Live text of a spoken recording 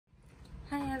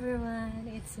everyone,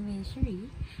 it's me, Shiri.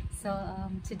 So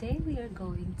today we are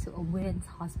going to a women's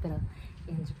hospital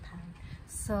in Japan.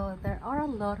 So there are a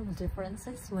lot of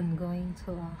differences when going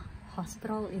to a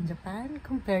hospital in Japan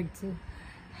compared to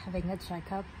having a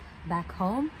checkup back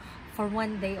home. For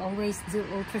one, they always do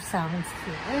ultrasounds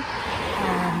here,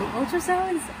 and the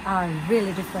ultrasounds are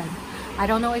really different. I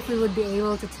don't know if we would be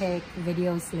able to take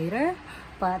videos later,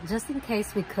 but just in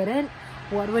case we couldn't,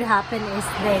 what would happen is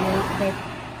they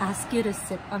ask you to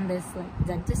sit on this like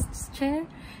dentist's chair,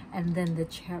 and then the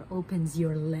chair opens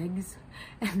your legs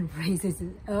and raises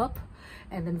it up,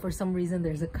 and then for some reason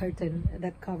there's a curtain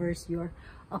that covers your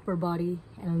upper body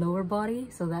and lower body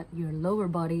so that your lower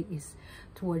body is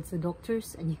towards the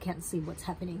doctors and you can't see what's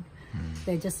happening.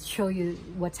 They just show you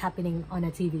what's happening on a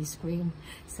TV screen,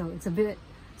 so it's a bit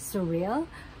surreal.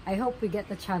 I hope we get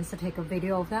the chance to take a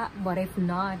video of that, but if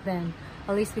not, then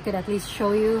at least we could at least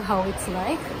show you how it's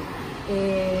like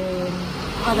in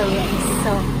other ways.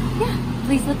 So yeah,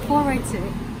 please look forward to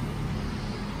it.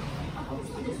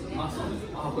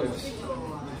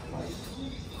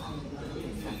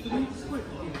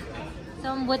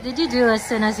 So what did you do as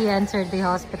soon as you entered the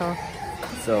hospital?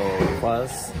 So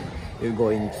first you go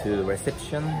into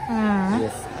reception,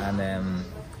 yes, and then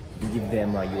you give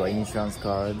them your insurance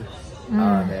card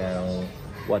and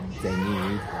what they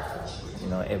need, you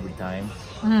know, every time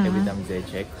they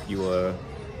check your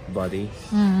body.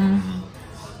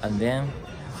 And then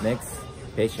next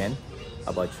patient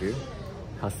about you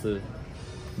has to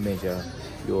measure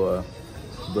your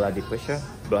blood pressure,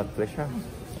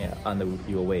 yeah, and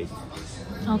your weight.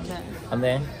 Okay. And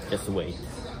then just wait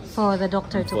For the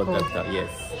doctor to for call. doctor,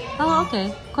 yes. Oh,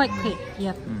 okay. Quite quick.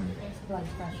 Yep. Blood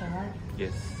pressure, right?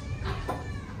 Yes.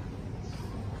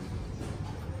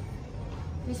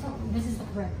 This is the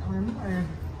correct arm, or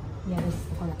yeah, this is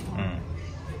the correct arm.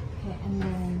 Okay, and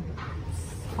then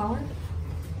forward.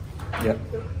 Yep.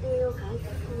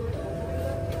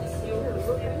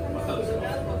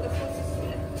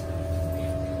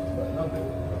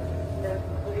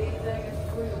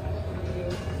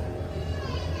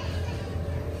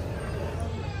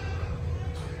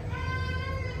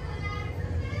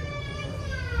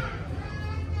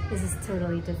 This is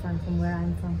totally different from where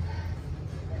I'm from.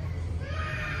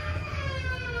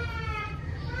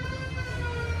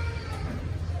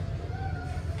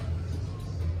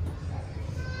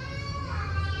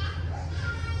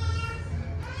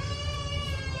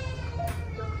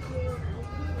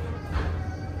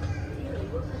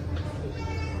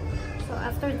 So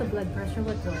after the blood pressure,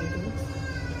 what do I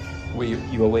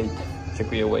do? Your weight.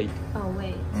 Check your weight. Oh,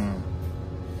 wait.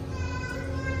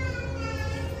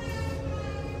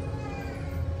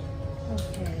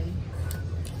 Okay.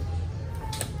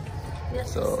 Yep,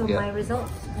 so yeah. my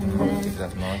results, and then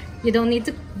you don't need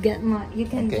to get my, you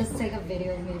can just take a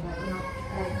video of me, but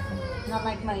not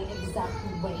like my exact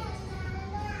weight.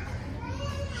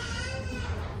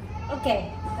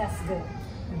 Okay, that's good.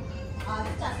 I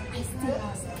still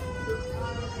lost.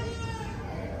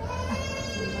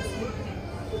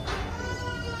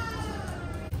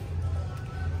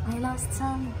 I lost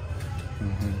some.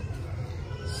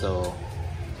 So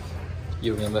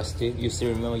you remember still? You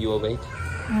still remember your weight?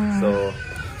 So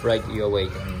write your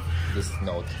weight in this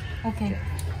note. Okay.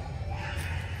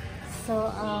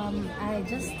 So I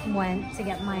just went to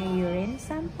get my urine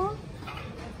sample,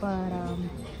 but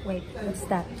wait, what's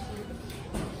that?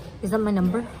 Is that my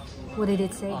number? What did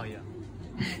it say? Oh yeah.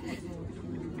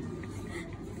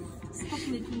 Stop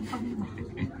making fun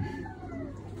of me.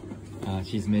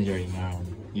 She's measuring around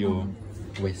your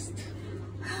waist.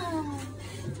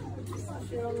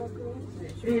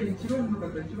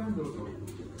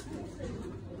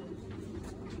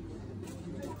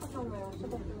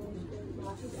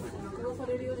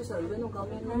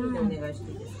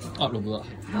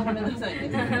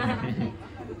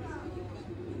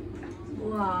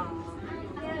 Wow.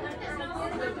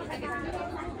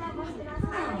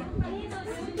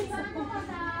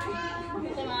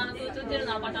 映ってる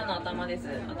のは赤ちゃんの頭です。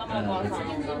頭はお母さん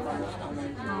のお腹の下の。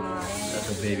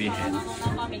That's a baby head.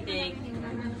 中見て、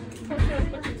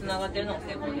つながってるのが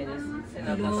背骨です。背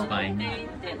中が伸びていっ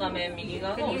て画面右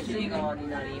側がお尻側に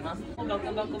なります。バ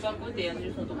クバクバクって矢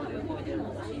印のところで動いてる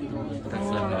のが心臓のところ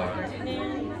ですね。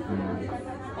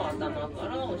頭か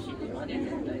らお尻まで全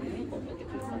体でね、こう出て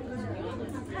くる形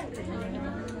にはなりま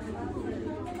す。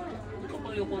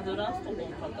横ずらすとこの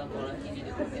肩から肘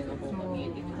で手の方が見え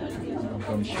てきたりですと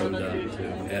か、 From shoulder to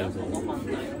elbow. 反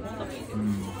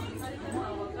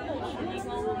対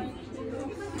の方が見え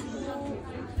てきます。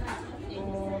お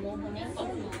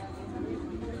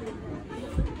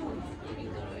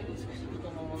尻側に太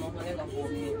ももの骨が太ももの骨ががこ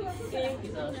う見えてきて、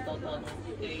膝下と乗っ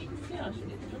ていって、足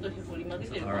でちょっと振り曲げ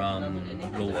てる感じなのでね、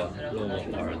lower part.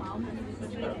 こっ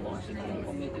ちからこう足が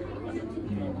こう見えてくる形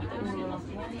に見えたりしてます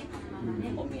ね。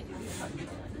こう見えてくる感じ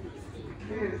がない。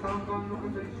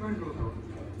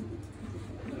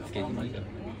つけてみたい。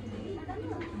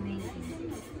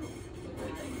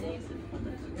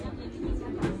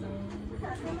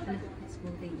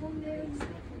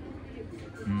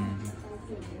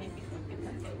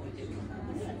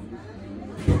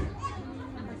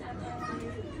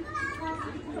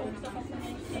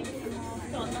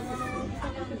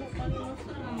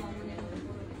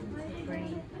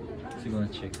She's gonna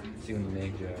check. She's gonna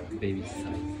measure baby's size.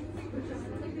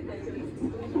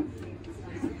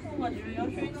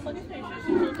 14週以下ですね、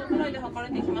出身相当ぐらいで測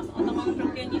れてきます。頭の直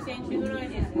径2センチぐらい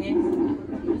ですね。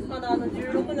まだ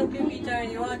16のキューピーちゃんよ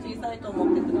りは小さいと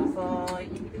思ってください。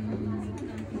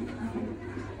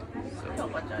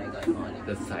赤ちゃん以外もありま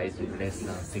す。 The size is less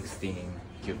than 16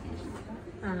 cupid.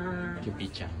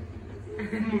 Cupid chan.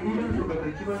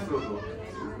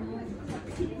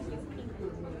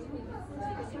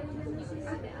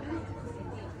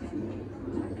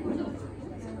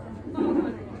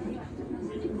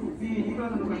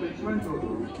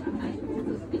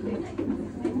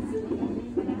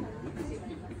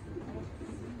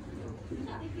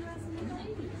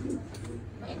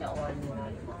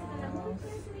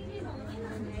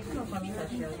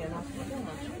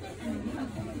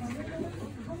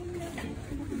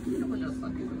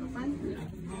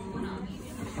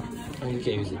 You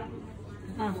can use it.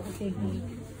 Okay.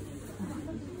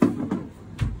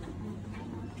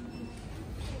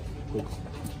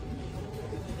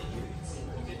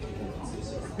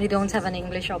 We don't have an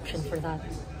English option for that.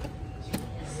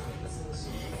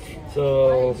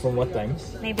 So from what time?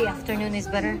 Maybe afternoon is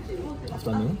better.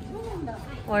 Afternoon?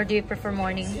 Or do you prefer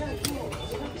morning?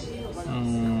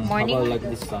 Morning? How about like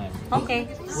this time? Okay.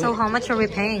 So how much are we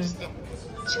paying?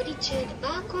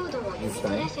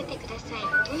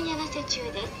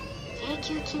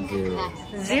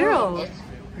 Zero.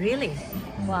 Really?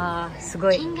 Wow, す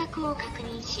ごい.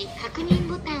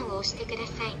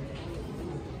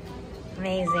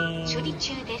 Amazing.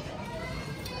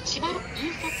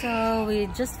 So we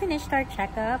just finished our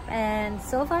checkup and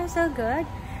so far so good.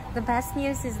 The best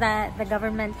news is that the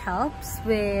government helps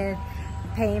with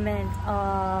payment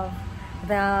of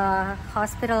the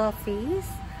hospital fees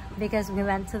because we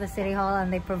went to the city hall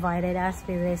and they provided us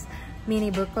with this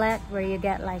mini booklet where you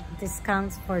get like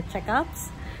discounts for checkups.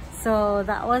 So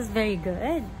that was very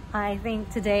good. I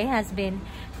think today has been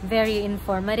very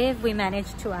informative. We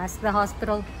managed to ask the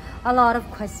hospital a lot of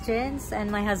questions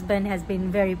and my husband has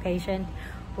been very patient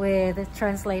with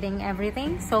translating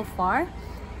everything so far.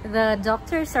 The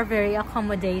doctors are very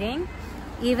accommodating.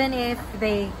 Even if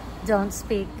they don't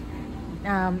speak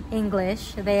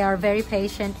English, they are very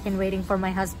patient in waiting for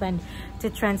my husband to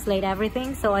translate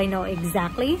everything, so I know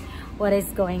exactly what is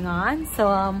going on.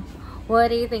 So what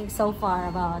do you think so far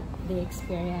about the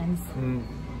experience?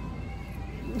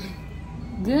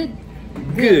 Good.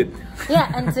 Good.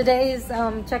 Yeah, and today's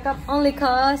checkup only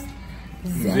cost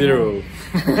Zero.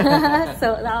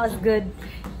 So that was good.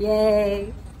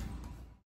 Yay.